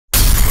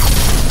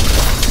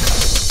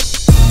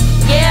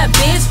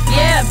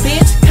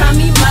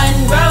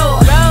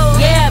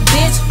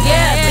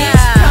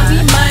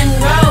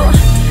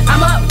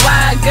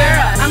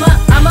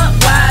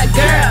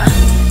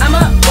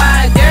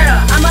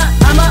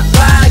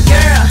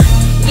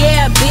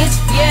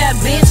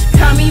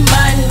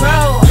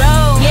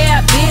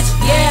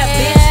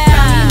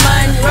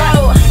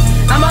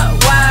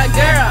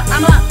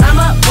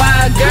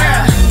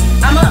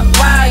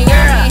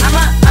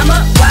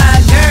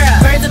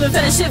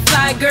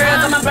white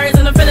girls. All my birds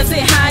in the feeling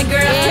say hi,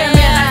 girl. Tell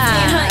me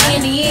her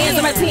Indians,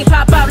 and my team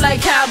pop out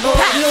like cowboy.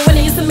 You a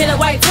winner, you submit a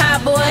white tie,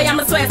 boy.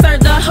 I'ma swag,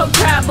 serve the whole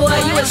crowd, boy.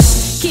 You a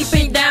keep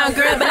it down,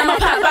 girl, but I'ma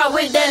pop out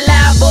with that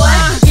loud, boy.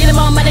 Get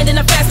more money than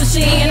a fast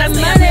machine. I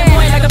see a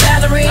point like a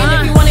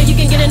ballerina. If you want it, you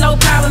can get it, no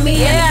problem with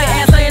me. And if your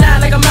ass lay it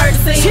out like a murder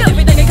scene. If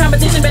you think in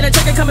competition, better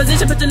check your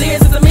composition. Put your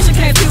lyrics as a mission.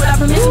 Can't see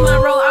without permission.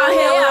 Monroe, all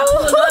hell when I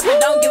pull up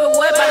and don't give a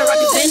what about the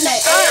rockets in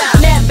that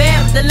air. Snap back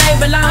with the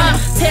label on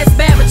it. Test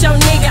back with your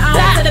nigga on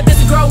it. Tell the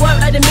bitch to grow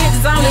up like the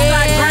midgets on it.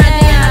 Start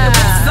grinding like the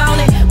bitches on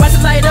it. Watch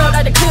it light up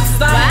like the clips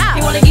is on it.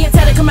 He wanna get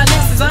tatted cause my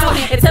lips is on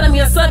it. And telling me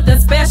it's something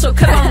special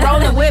cause I'm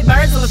rolling with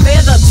birds with a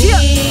feather,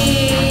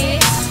 bitch.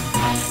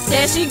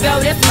 There she go,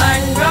 that's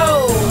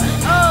Monroe.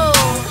 Oh,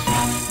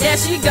 there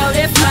she go,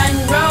 that's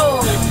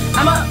Monroe.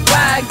 I'm a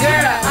wild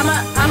girl, I'm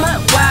a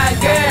wild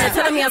girl.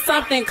 Telling me I'm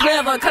something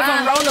clever cause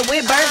I'm rolling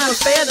with birds with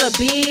a feather,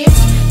 bitch.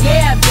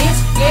 Yeah,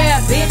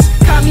 bitch,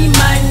 call me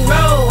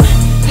Monroe.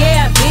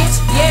 Yeah, bitch,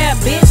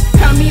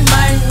 call me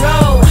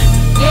Monroe.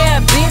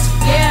 Yeah,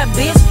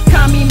 bitch,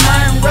 call me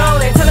Monroe.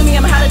 They telling me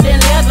I'm hotter than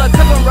leather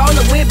cause I'm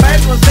rolling with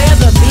birds with a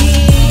feather,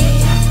 bitch.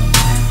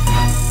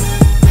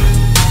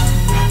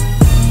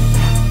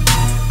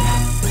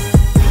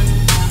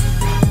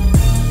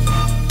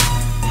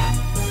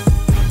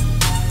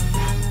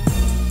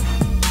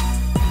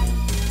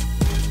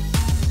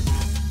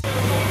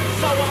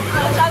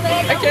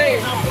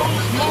 Okay.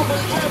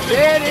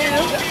 There it is.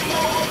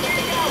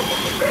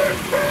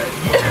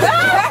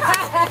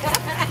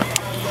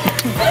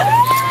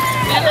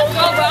 Let's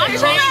go, bro. I'm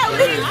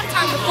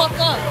turning the fuck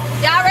up.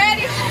 Y'all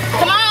ready?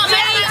 Come on,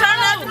 man. Turn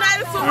up tonight.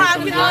 It's so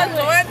hot. We doing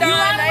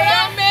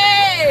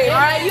Nayomi.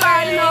 Alright, you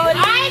already know what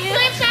it is.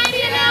 Slim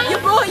Shady now. You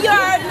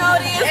already know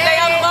this.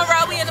 Nayomi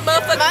Monroe, we in the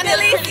motherfucking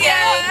building.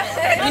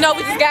 You know,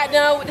 we just got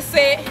done with the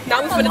set. Now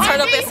we finna turn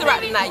up at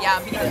Ciroc tonight,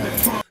 y'all.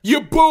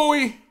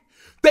 Yabui,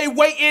 they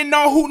waiting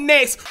on who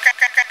next.